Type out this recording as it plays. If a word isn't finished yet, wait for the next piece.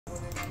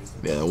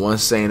Yeah, the one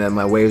saying that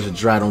my waves are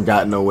dry don't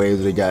got no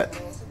waves. They got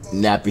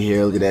nappy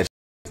hair. Look at that.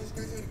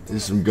 This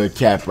is some good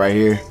cap right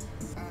here.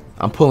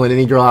 I'm pulling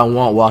any girl I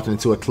want walking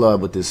into a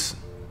club with this.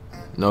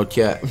 No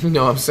cap. You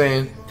know what I'm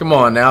saying? Come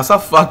on now.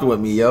 Stop fucking with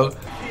me, yo.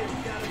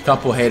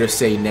 Couple haters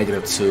say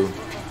 -2.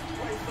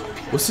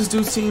 What's this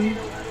dude's team?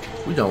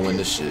 We gonna win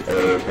this shit.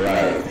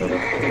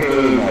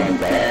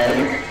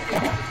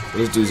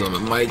 This dude's on the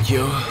mic,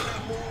 yo.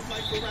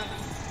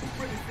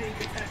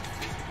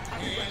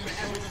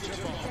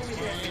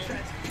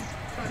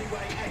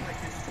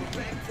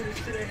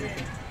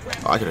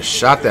 Oh, I could have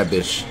shot that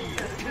bitch.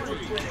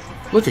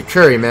 Look at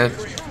Curry, man.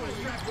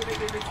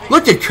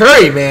 Look at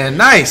Curry, man.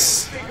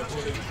 Nice.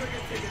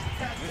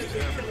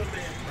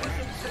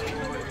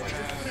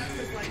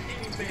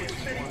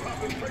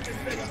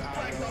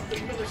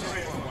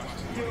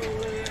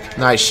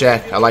 Nice,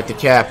 Shaq. I like the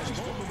cap.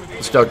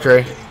 Let's go,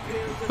 Curry.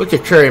 Look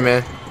at Curry,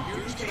 man.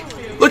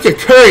 Look at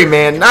Curry,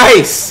 man.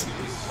 Nice.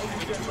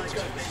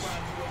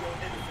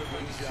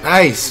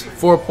 Nice.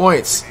 4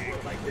 points.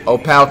 Oh,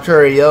 pal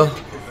Curry, yo.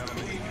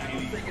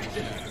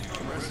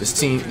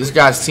 This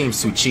guy's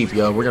team's too cheap,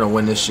 yo. We're gonna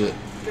win this shit.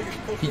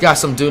 He got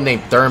some dude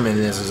named Thurman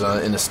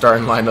in the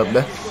starting lineup,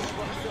 man.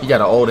 He got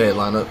an old head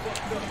lineup.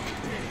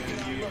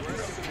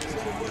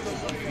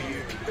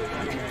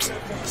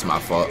 It's my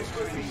fault.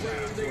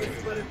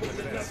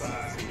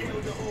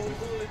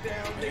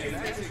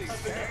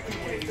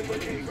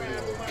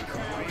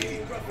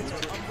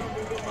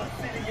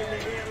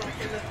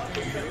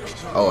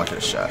 Oh, I could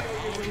have shot.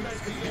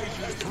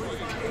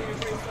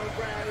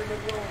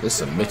 This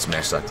is a mixed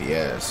match like the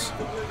ass.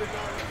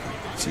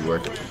 Is he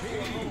working?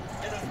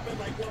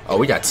 Oh,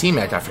 we got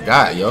T-Mac. I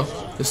forgot, yo.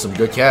 This is some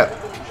good cap.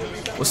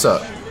 What's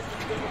up?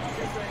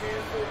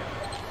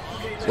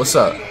 What's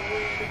up?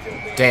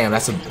 Damn,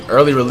 that's an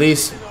early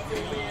release.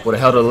 Would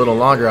have held it a little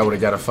longer. I would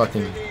have got a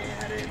fucking...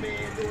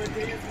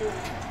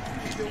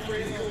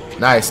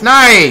 Nice,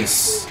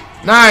 nice,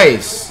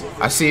 nice.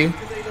 I see you.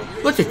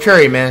 Look at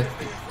Curry, man.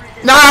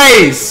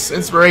 Nice,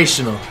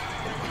 inspirational.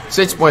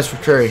 6 points for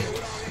Curry.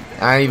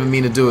 I didn't even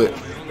mean to do it.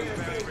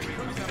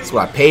 That's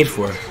what I paid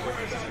for.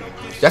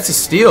 That's a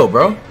steal,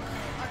 bro.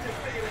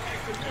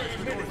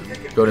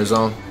 Go to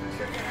zone.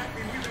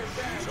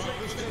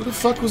 What the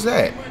fuck was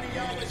that?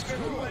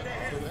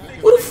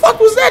 What the fuck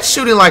was that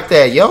shooting like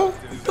that, yo?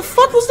 What the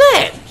fuck was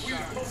that?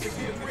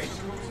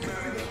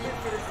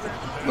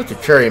 Look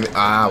at Curry.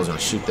 Ah, I was gonna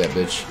shoot that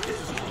bitch.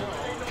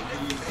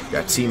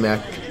 Got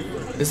T-Mac.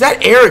 Is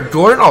that Eric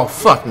Gordon? Oh,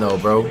 fuck no,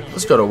 bro.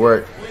 Let's go to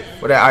work.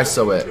 Where that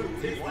ISO at?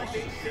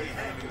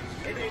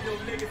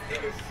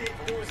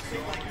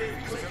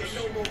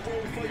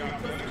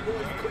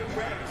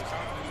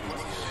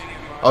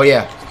 Oh,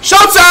 yeah.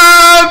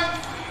 Showtime!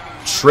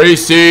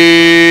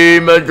 Tracy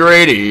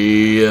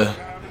McGrady.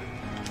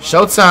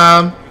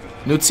 Showtime.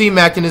 New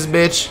T-Mac in this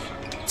bitch.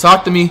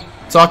 Talk to me.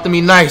 Talk to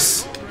me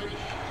nice.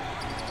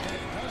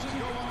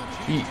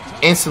 He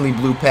instantly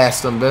blew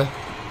past him, bruh.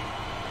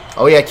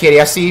 Oh, yeah, Kitty.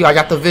 I see you. I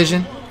got the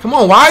vision. Come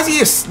on. Why is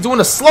he doing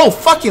a slow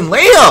fucking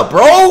layup,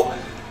 bro?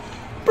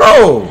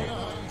 Bro.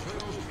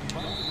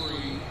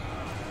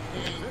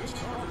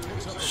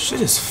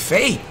 Shit is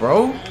fake,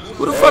 bro.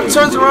 Who the fuck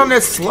turns around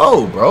that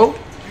slow, bro?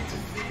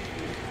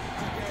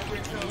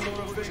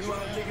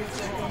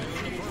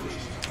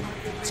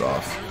 It's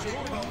off.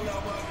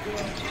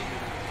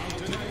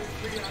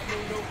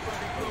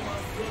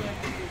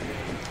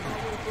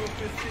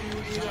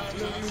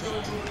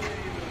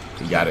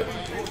 He got it.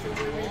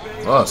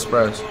 Oh,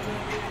 surprise.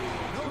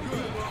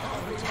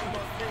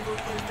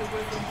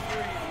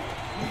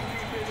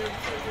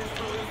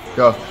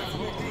 Go.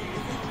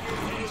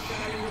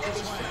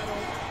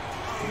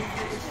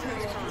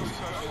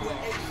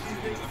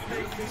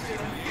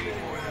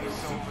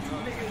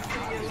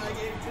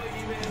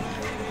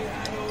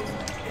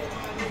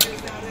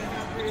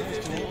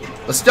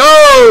 Let's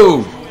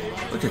go!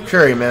 Look at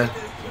Curry, man.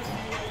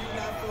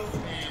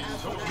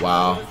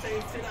 Wow.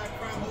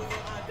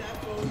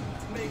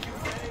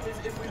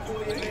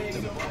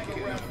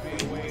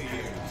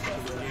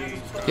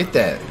 Get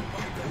that.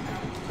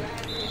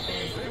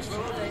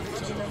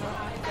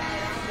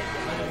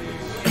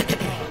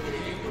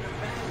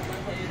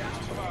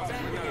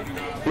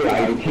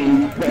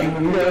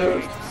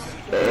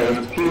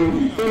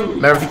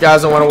 Remember, if you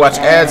guys don't want to watch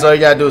ads, all you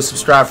gotta do is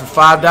subscribe for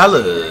 $5.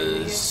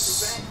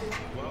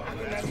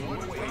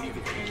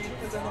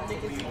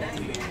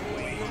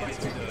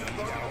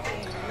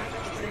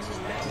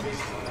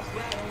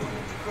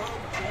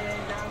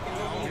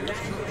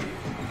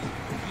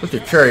 Look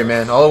at Curry,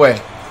 man, all the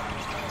way.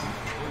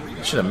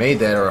 Should have made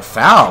that or a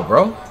foul,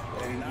 bro.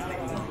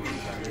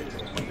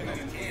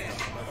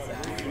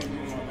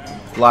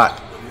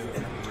 Block.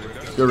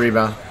 Good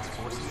rebound.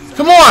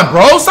 Come on,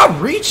 bro.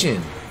 Stop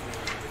reaching.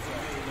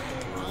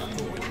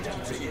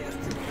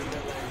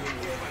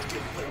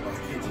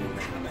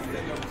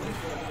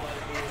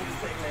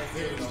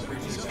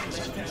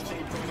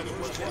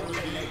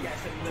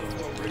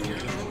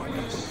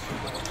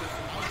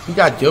 You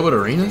got Gilbert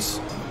Arenas?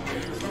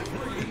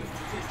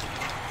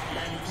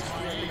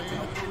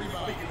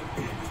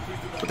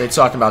 What they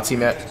talking about,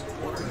 T-Mac?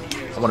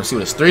 I want to see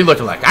what his 3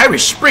 looking like.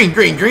 Irish Spring,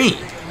 green, green.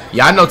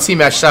 Yeah, I know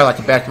T-Mac shot like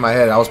the back of my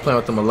head. I was playing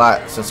with them a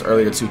lot since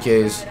earlier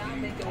 2Ks.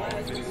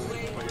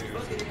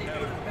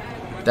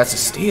 That's a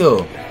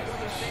steal.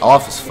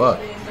 Off as fuck.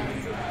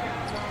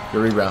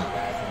 Good rebound.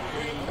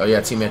 Oh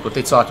yeah, T-Mac, what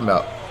they talking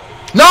about?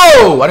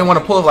 No! I didn't want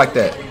to pull it like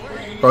that.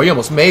 Bro, you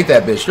almost made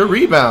that bitch. Good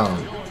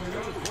rebound.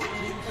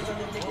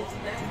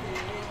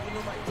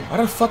 Why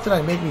the fuck did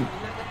I make me...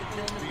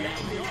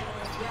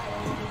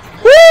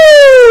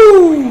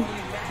 Woo!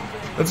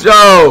 Let's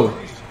go!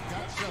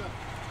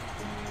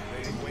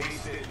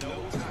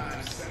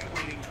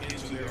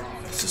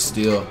 It's a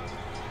steal.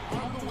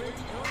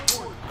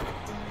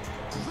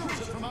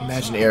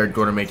 Imagine Eric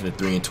Gordon making a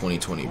 3 in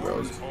 2020,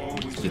 bro.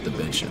 Get the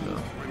bench in,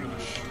 though.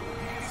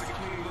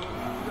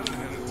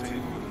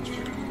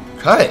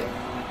 Cut.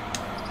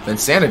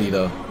 Insanity,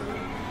 though.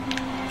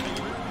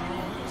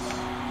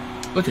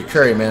 Look at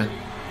Curry, man.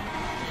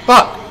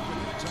 Fuck.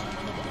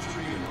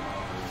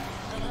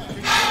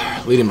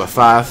 Leading by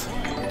 5.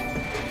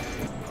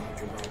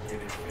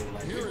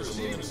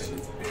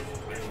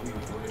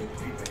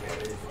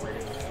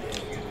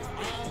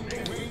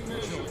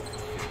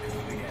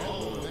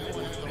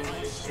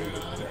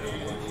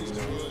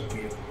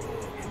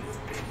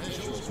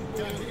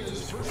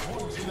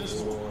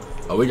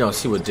 Oh, we're gonna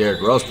see what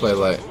Derrick Rose play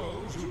like.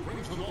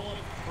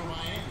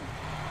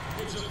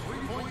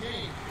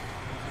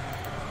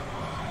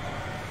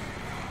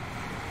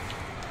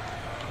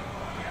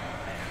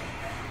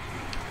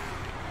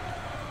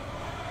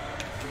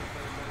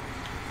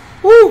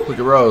 Woo! Look at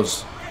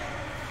Rose.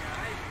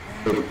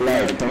 I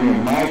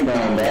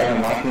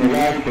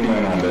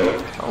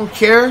don't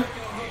care.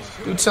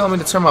 Dude telling me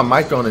to turn my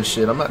mic on and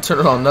shit. I'm not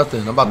turning on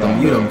nothing. I'm about to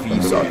mute him if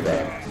you saw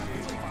that.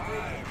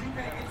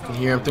 I can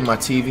hear him through my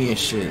TV and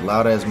shit.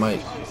 Loud ass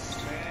mic.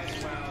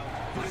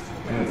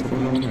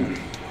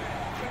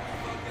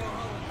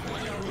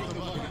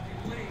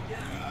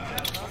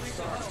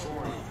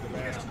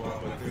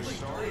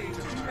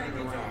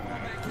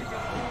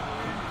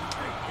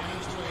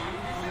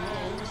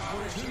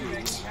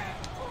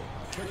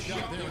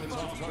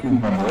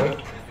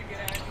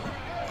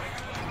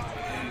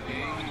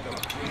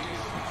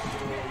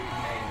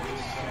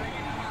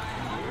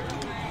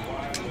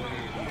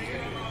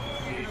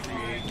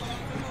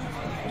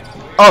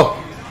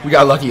 Oh, we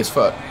got lucky as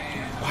fuck.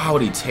 Why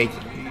would he take it?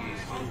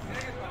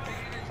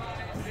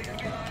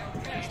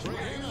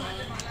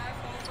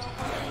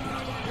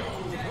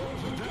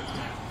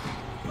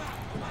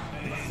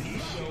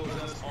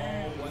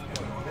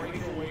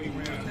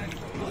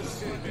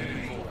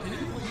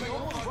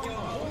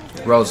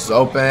 Rose is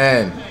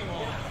open.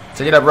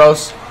 Take it up,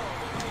 Rose.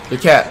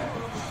 Good cat.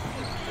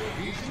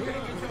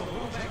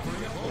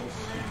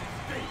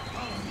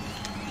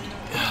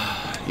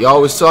 You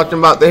always talking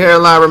about the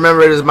hairline.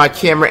 Remember, it is my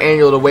camera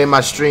angle, the way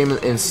my stream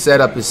and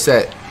setup is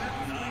set.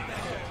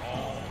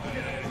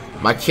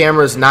 My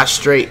camera is not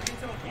straight.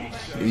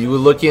 If you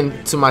would look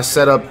into my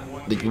setup,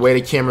 the way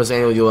the camera's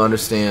angled, you'll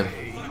understand.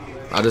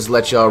 I'll just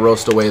let y'all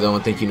roast away, though,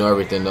 and think you know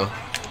everything, though.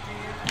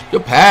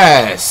 Good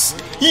pass.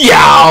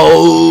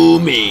 Yao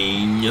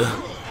Ming.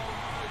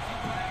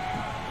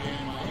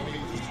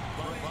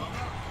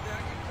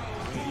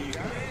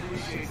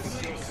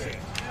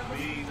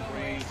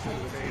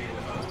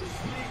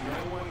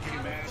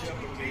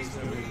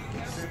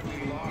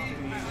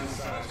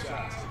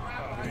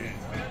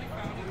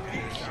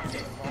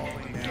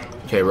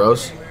 Okay,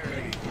 Rose.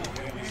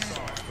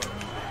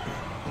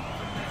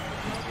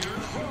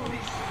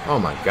 Oh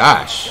my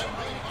gosh.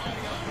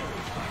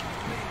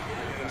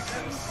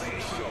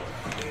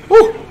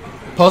 Woo!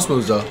 Post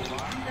moves though.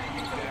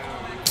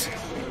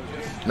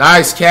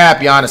 Nice cap,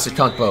 Giannis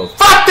Antetokounmpo.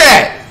 Fuck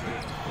that!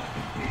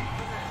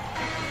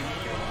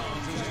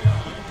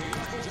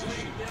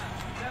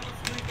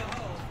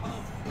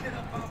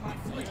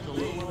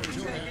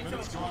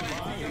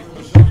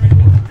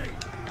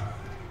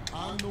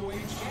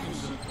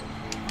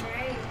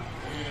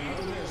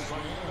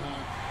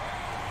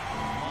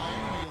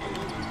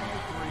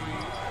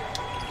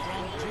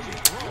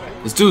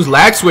 This dude's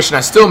lag switching.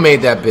 I still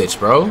made that bitch,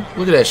 bro.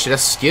 Look at that shit.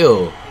 That's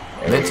skill.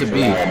 Meant to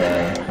be.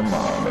 Come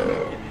on,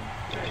 man.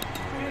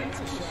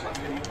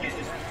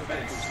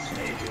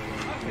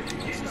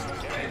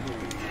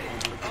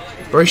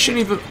 Bro, he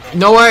shouldn't even... You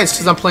know why? It's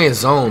because I'm playing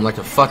zone like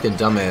a fucking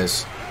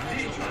dumbass.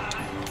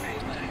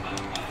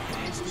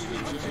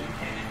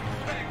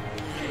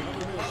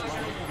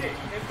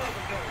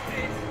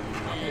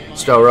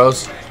 Let's go,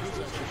 Rose.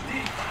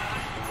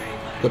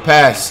 Good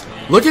pass.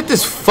 Look at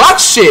this fuck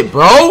shit,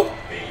 bro.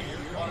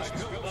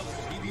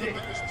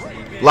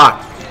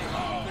 Lock.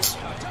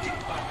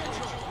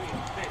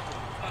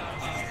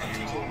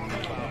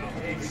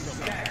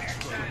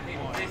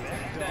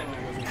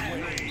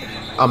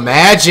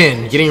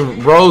 Imagine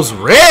getting Rose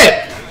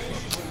ripped.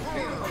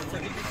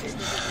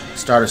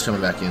 Starter's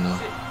coming back in though.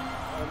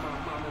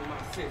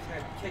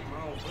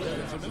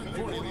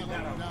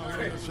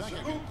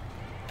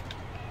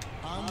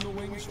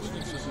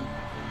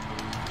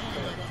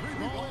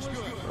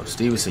 Bro,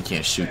 Stevenson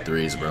can't shoot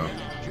threes, bro.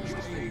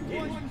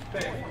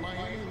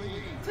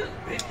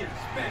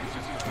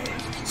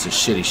 It's a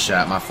shitty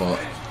shot, my fault.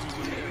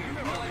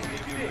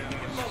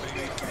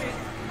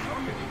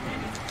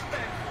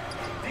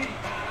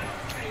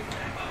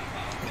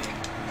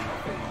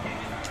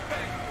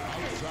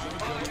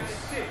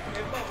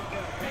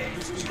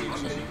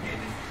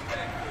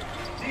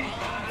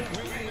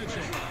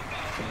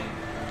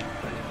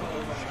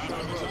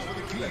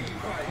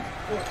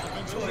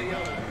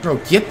 Bro,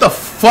 get the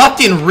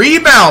fucking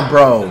rebound,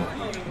 bro.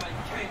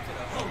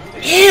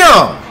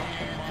 Damn.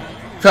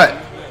 Cut.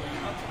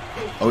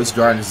 Oh, he's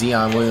guarding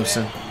Zion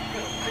Williamson.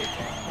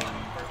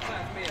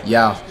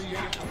 Yeah.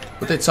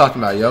 What they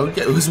talking about, yo?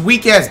 His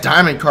weak ass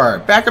diamond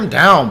card. Back him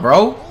down,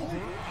 bro.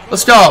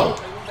 Let's go.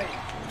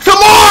 Come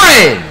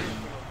on.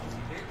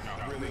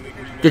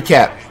 Good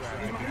cap.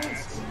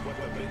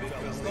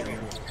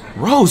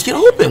 Rose, get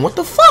open. What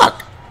the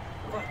fuck?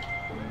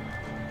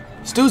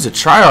 This dude's a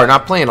tryhard,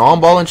 not playing on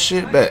ball and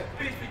shit. Bet.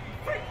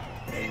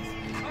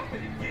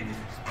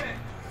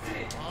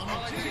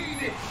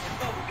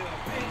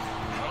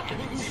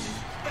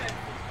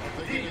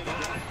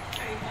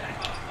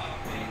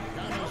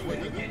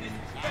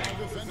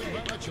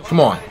 Come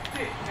on.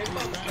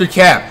 Good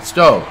cap. Let's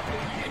go.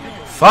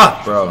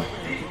 Fuck, bro.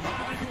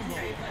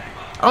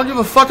 I don't give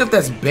a fuck if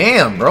that's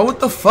Bam, bro. What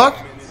the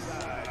fuck?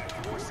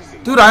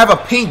 Dude, I have a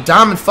pink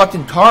diamond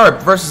fucking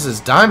card versus his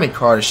diamond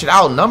card. It should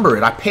outnumber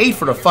it. I paid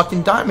for the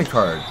fucking diamond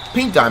card.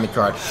 Pink diamond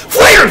card.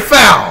 Flare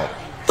foul!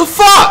 The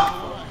fuck?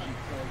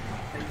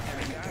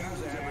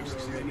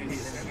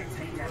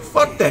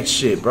 Fuck that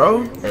shit,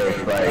 bro.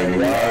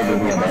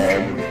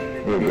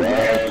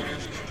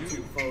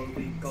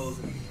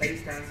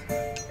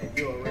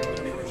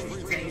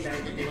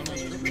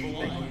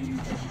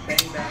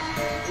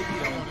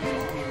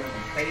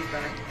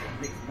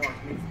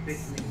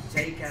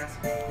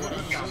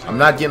 I'm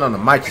not getting on the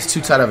mic. It's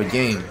too tight of a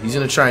game. He's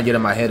gonna try and get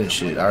in my head and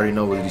shit. I already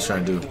know what he's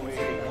trying to do.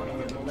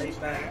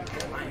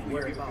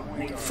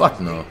 Fuck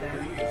no.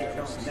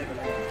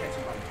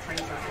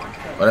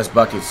 Oh, that's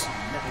buckets.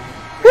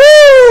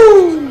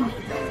 Woo!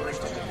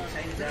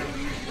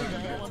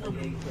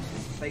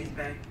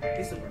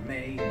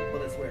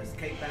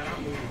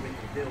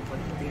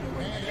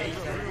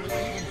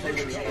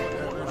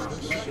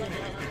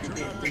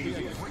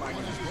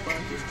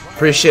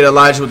 Appreciate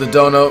Elijah with the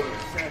dono.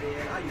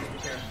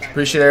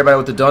 Appreciate everybody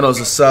with the donos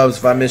and subs.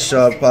 If I missed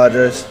y'all, I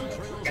apologize.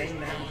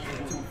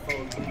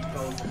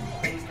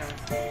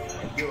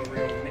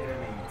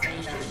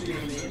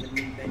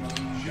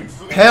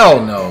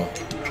 Hell no.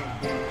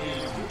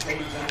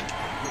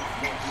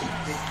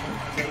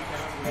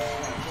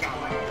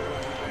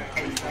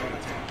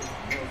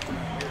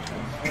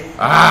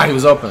 Ah, he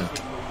was open.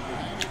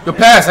 Good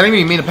pass. I didn't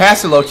even mean to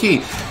pass it low key.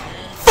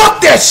 Fuck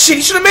that shit.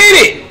 He should have made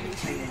it.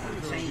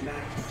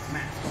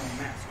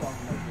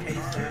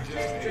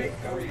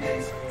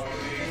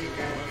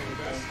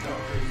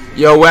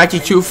 Yo, Wacky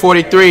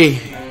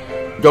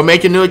Q43. Go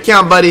make a new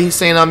account, buddy. He's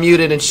saying I'm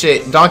muted and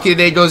shit. Donkey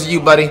today goes to you,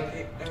 buddy.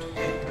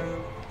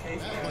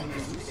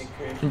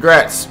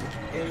 Congrats.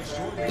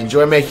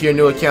 Enjoy making your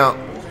new account.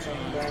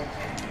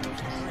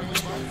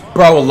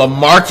 Bro,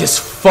 LaMarcus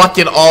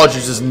fucking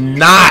Aldridge is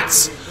not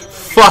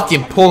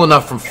fucking pulling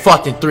up from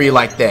fucking 3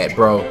 like that,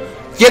 bro.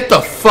 Get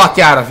the fuck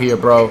out of here,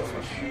 bro.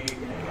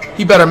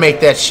 He better make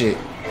that shit.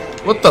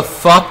 What the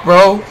fuck,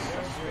 bro?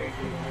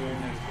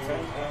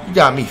 You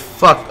got me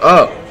fucked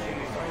up.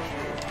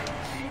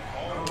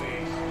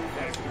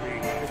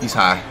 He's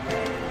high.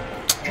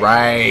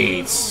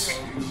 Right.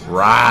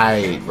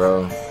 Right,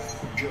 bro.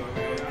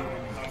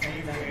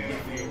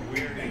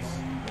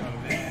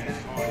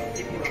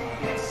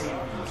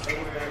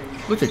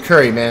 Look at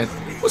Curry, man.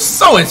 It was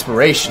so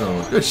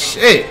inspirational. Good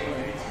shit.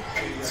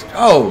 Let's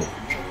go.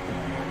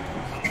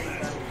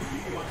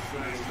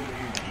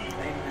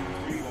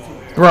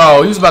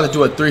 Bro, he was about to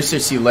do a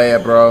 360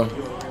 layup, bro.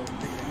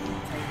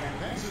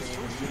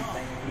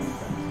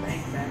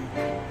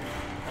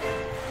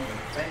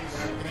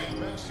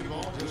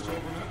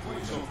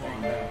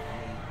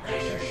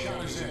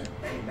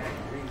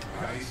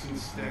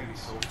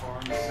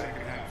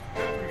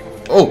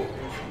 Oh!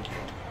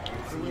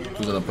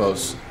 Who's on the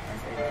post?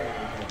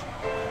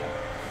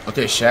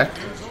 Okay, Shaq.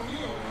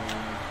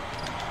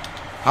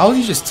 How is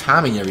he just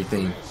timing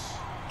everything?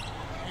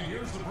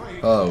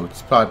 Oh,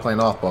 he's probably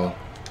playing off ball.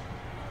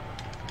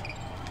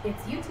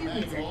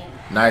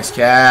 Nice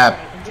cap.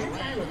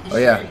 Oh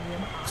yeah.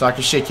 Talk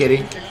your shit,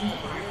 kitty.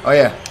 Oh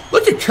yeah.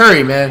 Look at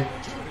Curry, man.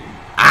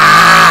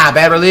 Ah,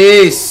 bad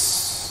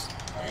release.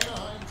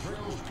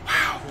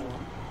 Wow.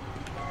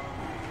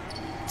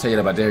 Take it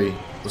up, I dare you.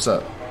 What's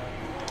up?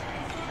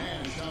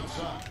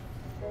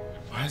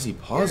 Why is he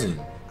pausing?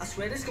 I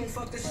swear this gon'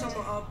 fuck the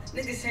summer up.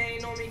 Niggas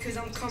hating on me cause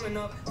I'm coming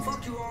up.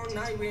 Fuck you all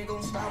night, we ain't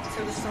gon' stop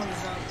until the sun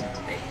is up.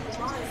 Make you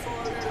mine for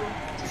a little.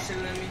 You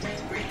should let me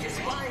break his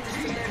mind just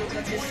a little.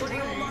 Got your shorty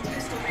on my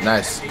pistol.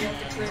 Nice.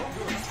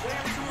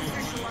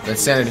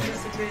 That's sanity.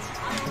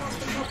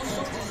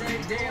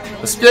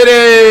 Let's get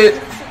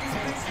it!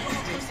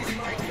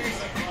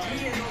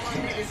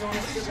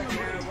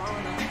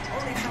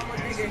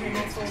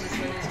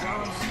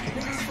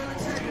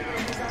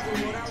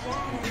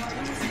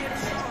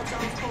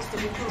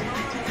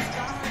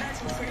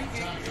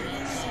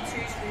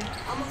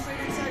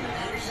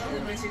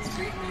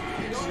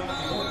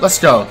 Let's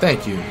go.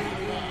 Thank you.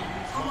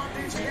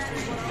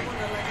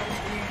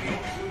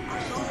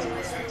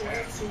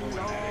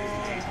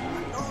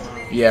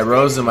 Yeah,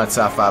 Rose in my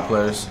top 5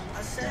 players.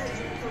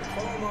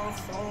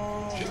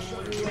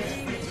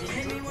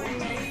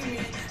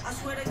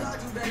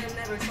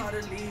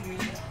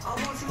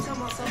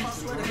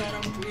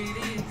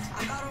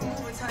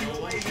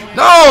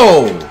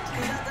 No!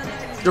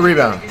 Good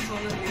rebound.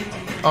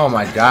 Oh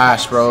my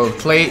gosh, bro.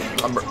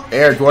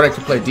 Eric Gordon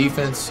can play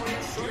defense.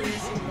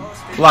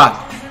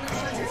 Block.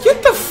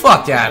 Get the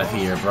fuck out of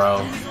here,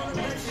 bro.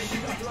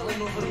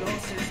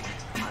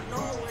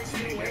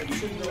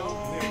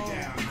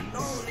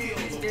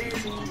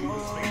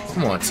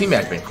 Come on,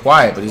 T-Mac been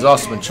quiet, but he's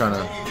also been trying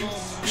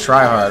to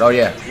try hard. Oh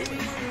yeah.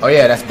 Oh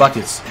yeah, that's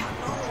buckets.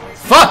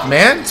 Fuck,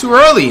 man. Too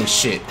early and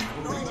shit.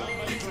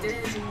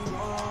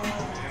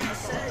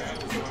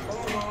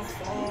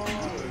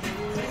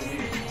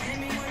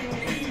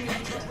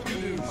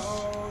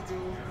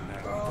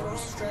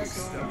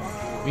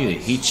 We need a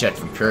heat check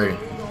from Curry.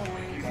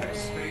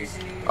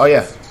 Oh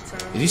yeah.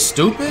 Is he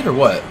stupid or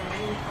what?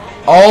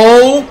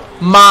 Oh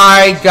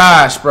my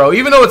gosh, bro.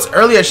 Even though it's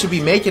early, I should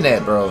be making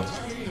that, bro.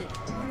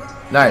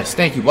 Nice.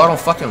 Thank you. Ball don't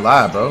fucking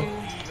lie, bro.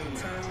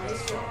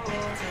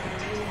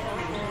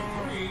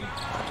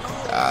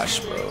 Gosh,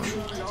 bro.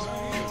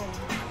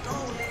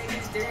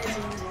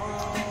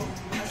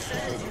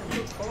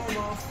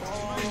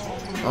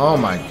 Oh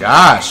my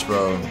gosh,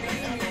 bro.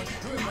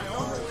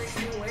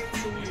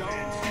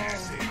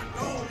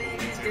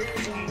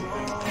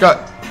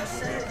 Cut.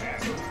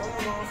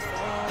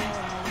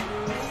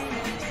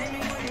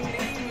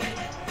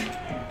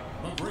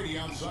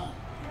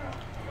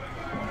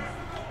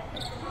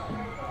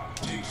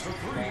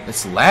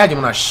 It's lagging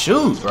when I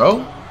shoot,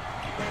 bro.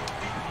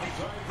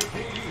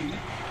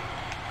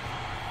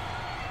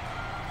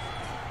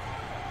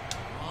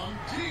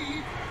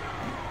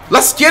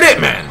 Let's get it,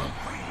 man.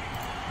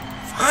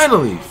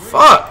 Finally,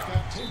 fuck.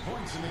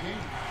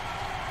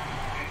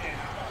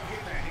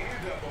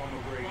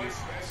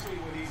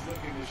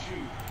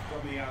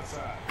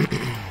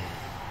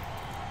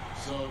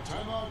 So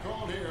timeout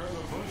called here,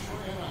 the push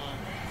for Anaheim.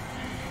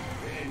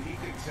 And he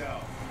could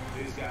tell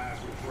these guys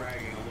were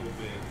dragging a little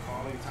bit,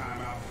 calling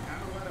timeout,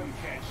 kind of let them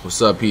catch.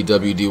 What's up,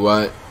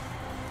 PWDY?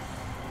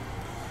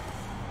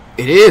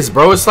 It is,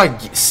 bro. It's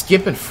like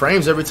skipping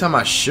frames every time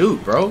I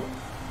shoot, bro.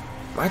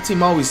 My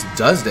team always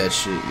does that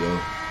shit, yo.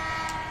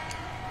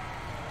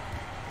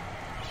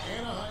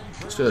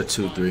 Let's do a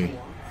 2-3.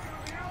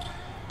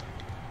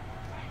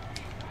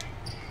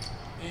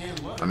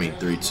 I mean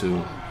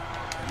 3-2.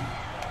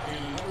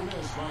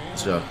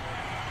 Let's go.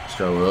 Let's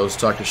go, Rose.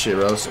 Talk your shit,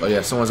 Rose. Oh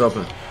yeah, someone's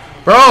open.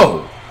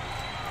 Bro!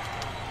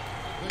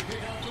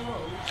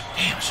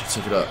 Damn, I should have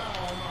took it up.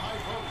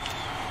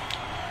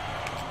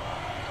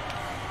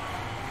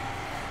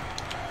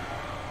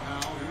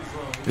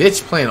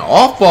 Bitch playing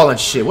off ball and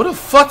shit. What a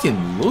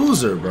fucking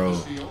loser, bro.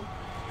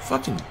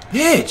 Fucking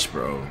bitch,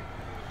 bro.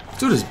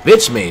 Dude is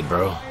bitch made,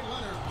 bro.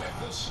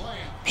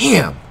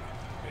 Damn.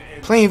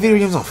 Playing video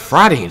games on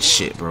Friday and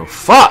shit, bro.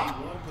 Fuck.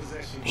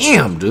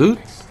 Damn, dude.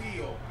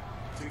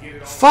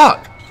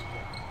 Fuck.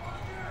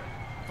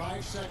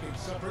 5 seconds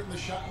separating the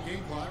shot and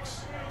game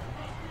clocks.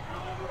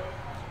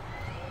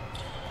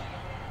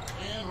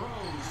 And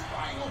Rose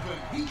wide open.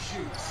 He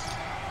shoots.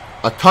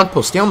 A cunt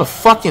post. Stay on the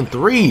fucking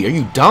 3. Are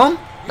you dumb?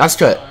 Nice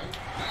cut.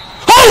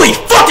 Holy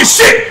fucking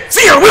shit!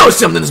 See, I will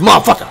something, this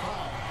motherfucker.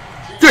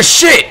 Good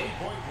shit.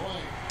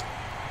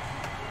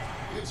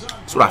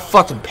 That's what I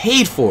fucking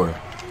paid for. Most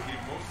of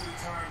the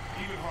time,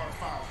 even hard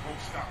fouls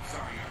won't stop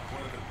Zion.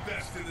 One of the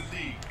best in the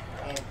league.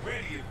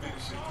 Already at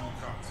finishing through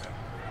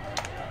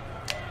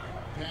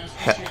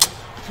contact.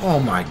 Oh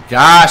my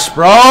gosh,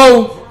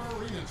 bro.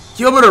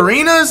 Gilbert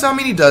Arenas? I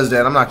mean, he does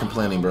that. I'm not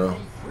complaining, bro.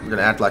 I'm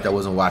gonna act like I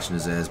wasn't watching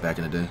his ass back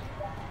in the day.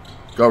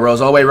 Go,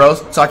 Rose. All the way,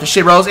 Rose. Talk your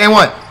shit, Rose. And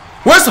 1.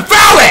 Where's the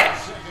foul at?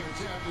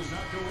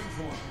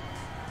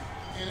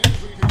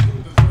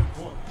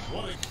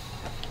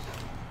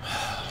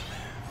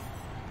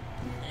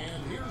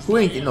 Who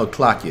ain't getting no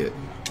clock yet?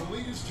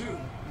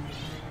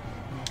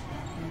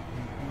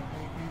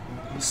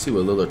 Let's see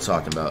what Lillard's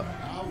talking about.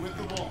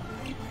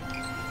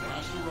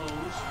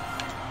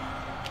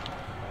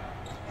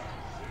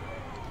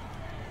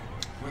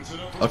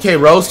 Okay,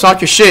 Rose,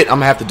 talk your shit. I'm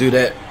gonna have to do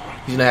that.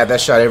 He's gonna have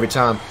that shot every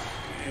time.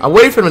 I'm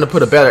waiting for him to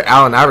put a better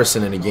Allen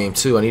Iverson in the game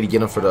too. I need to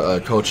get him for the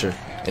culture.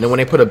 And then when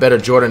they put a better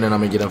Jordan in, I'm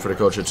gonna get him for the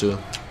culture too.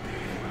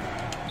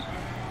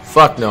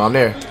 Fuck no, I'm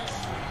there.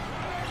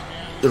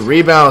 The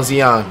rebound,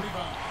 Zion.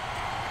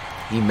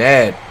 He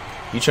mad.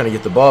 He trying to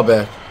get the ball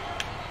back.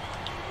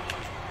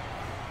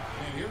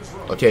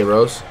 Okay,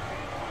 Rose.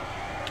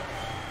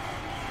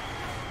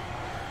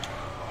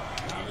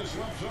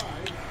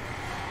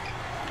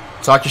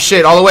 Talk your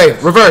shit all the way.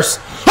 Reverse.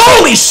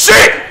 Holy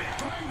shit!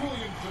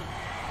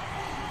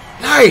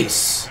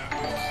 Nice.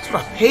 That's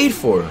what I paid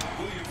for.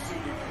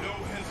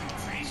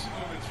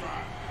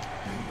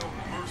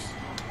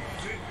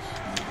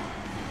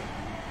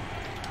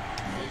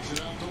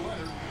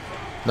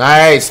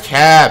 Nice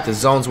cap. The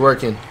zone's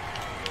working.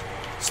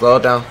 Slow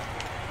it down.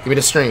 Give me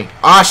the screen.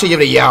 Oh, I should give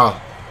it a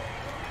Yao.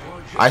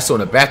 ISO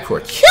in the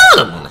backcourt.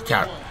 Kill him on the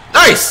counter.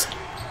 Nice.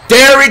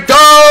 There it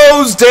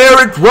goes.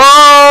 Derrick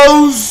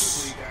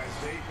Rose.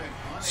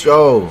 Let's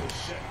go.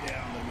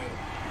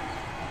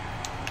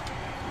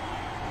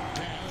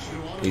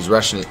 He's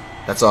rushing it.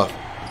 That's off.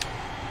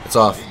 That's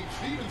off.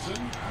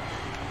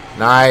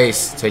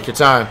 Nice. Take your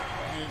time.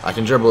 I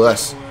can dribble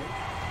less.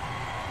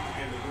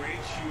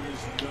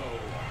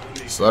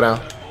 Slow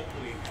down.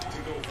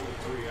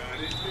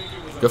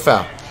 Good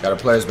foul. Got our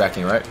players back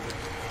in, right?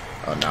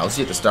 Oh, now let's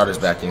get the starters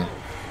back in.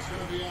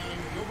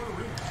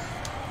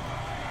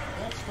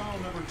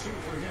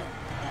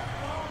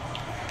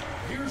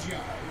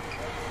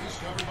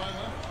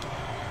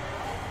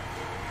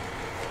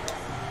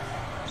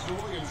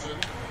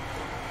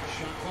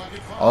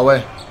 All the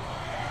way.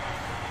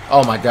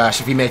 Oh my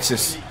gosh, if he makes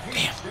this.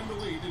 Damn.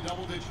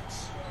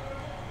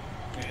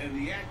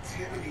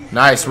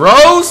 Nice.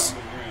 Rose.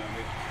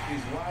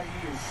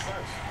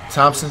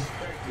 Thompson.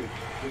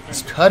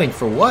 He's cutting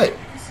for what?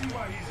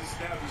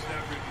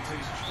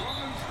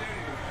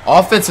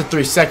 Offensive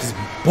 3 seconds.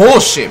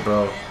 Bullshit,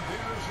 bro.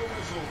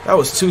 That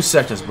was 2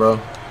 seconds,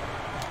 bro.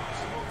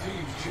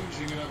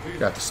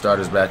 Got the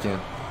starters back in.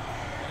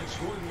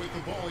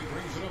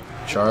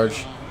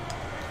 Charge.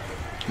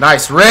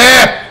 Nice rip.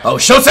 Oh,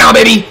 showtime,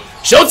 baby.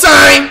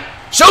 Showtime.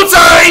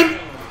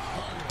 Showtime.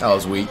 That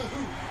was weak.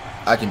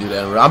 I can do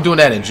that. I'm doing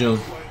that in June.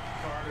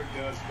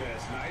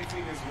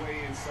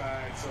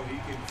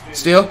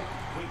 Steal.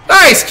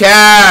 Nice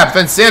cap.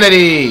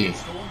 Insanity.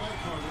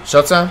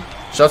 Showtime.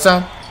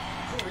 Showtime.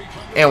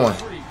 And one.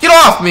 Get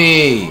off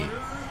me.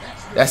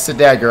 That's the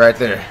dagger right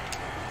there.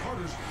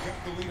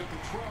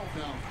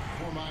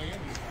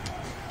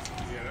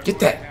 Get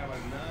that.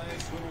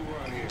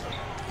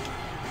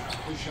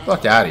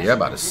 Fuck out of here. I'm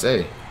about to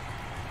say.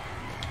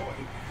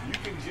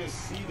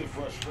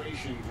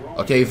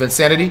 Okay,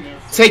 Insanity.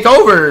 Take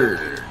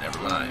over. Never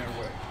mind.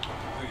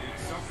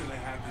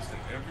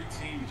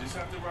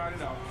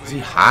 Is he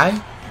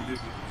high?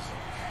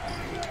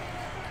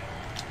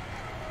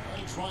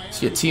 Let's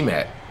get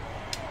T-Mac.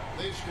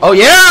 Oh,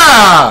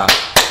 yeah!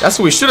 That's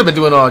what we should have been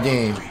doing all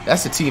game.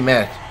 That's the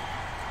T-Mac.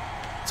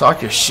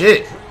 Talk your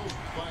shit.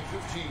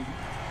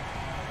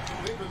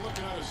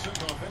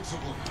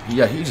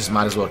 Yeah, he just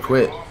might as well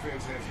quit.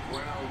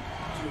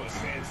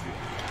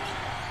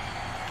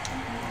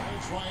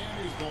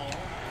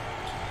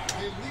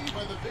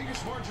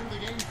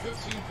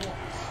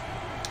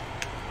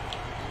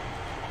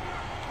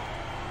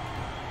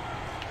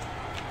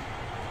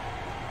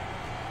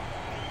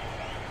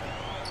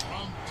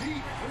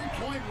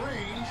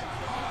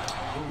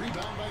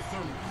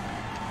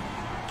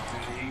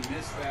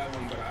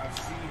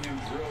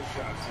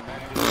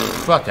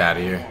 Fuck out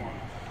of here.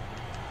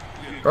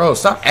 Bro,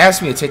 stop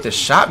asking me to take the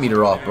shot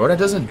meter off, bro. That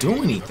doesn't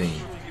do anything.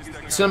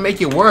 It's gonna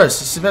make it worse,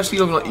 especially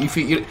if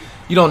you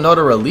don't know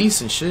the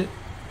release and shit.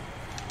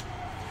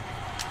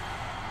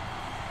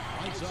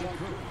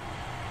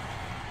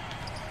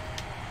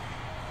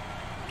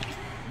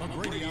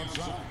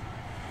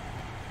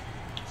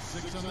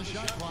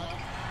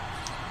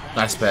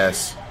 Nice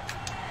pass.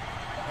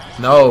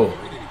 No.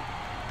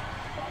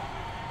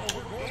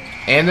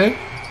 And then?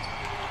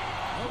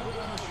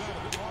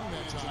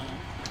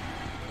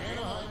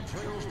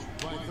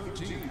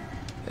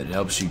 It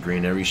helps you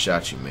green every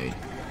shot you made.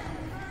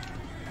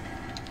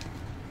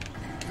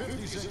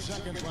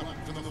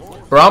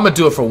 Bro, I'm going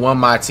to do it for one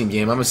My Team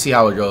game. I'm going to see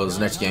how it goes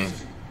next game.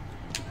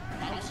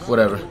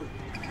 Whatever.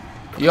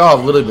 Y'all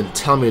have literally been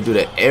telling me to do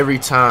that every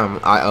time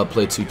I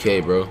play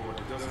 2K, bro.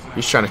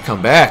 He's trying to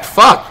come back.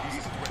 Fuck!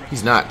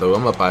 He's not, though.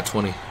 I'm up by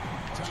 20.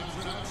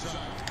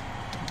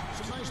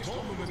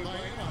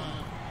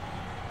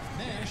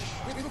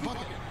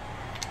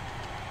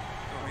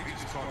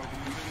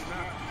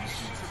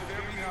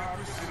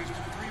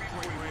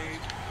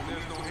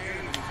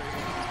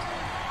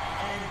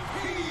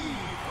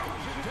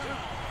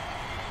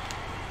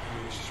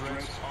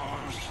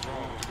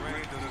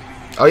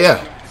 Oh,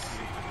 yeah.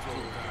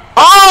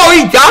 Oh,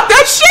 he got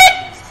that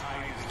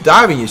shit?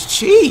 Diving is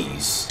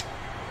cheese.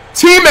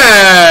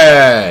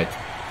 T-Mac!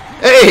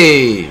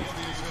 Hey!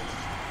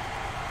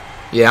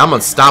 Yeah, I'm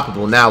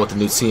unstoppable now with the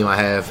new team I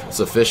have. It's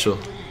official.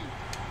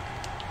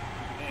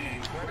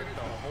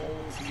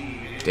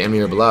 Damn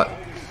near a block.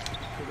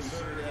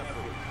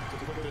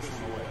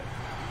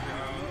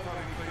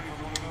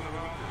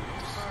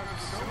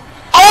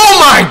 Oh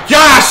my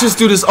gosh, this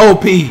dude is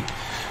OP.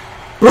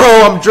 Bro,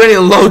 I'm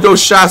draining logo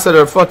shots that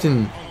are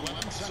fucking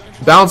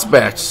bounce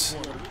backs.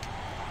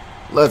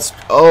 Let's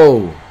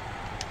go.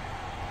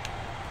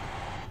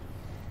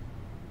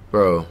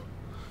 Bro,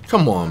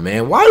 come on,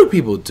 man. Why do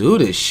people do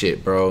this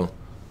shit, bro?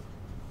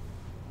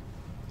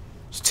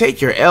 Just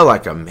take your L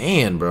like a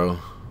man, bro.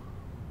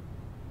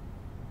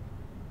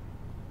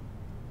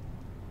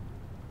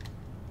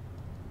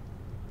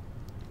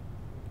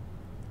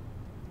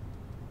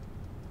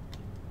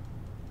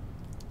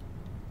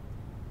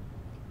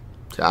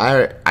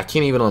 I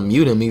can't even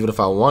unmute him even if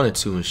I wanted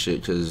to and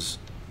shit because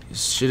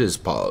his shit is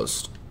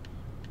paused.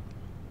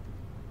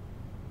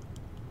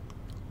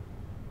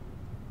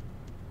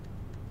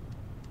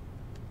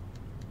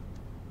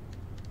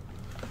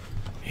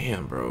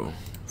 Damn, bro.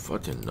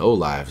 Fucking no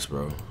lives,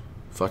 bro.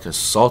 Fucking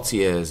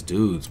salty ass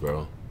dudes,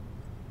 bro.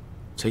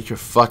 Take your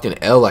fucking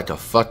L like a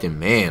fucking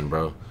man,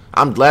 bro.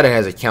 I'm glad it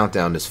has a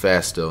countdown this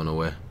fast still in a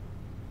way.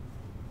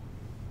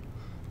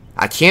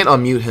 I can't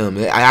unmute him.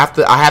 I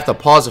have to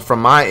pause it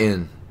from my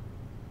end.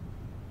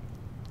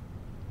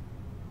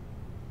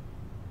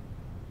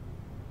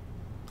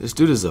 This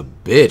dude is a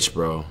bitch,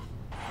 bro.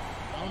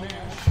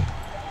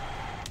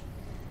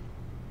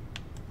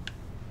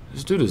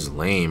 This dude is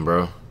lame,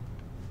 bro.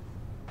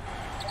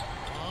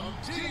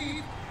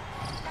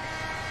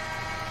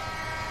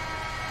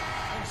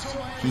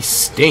 He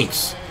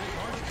stinks.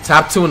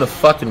 Top 2 in the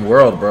fucking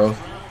world, bro.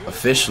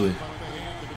 Officially.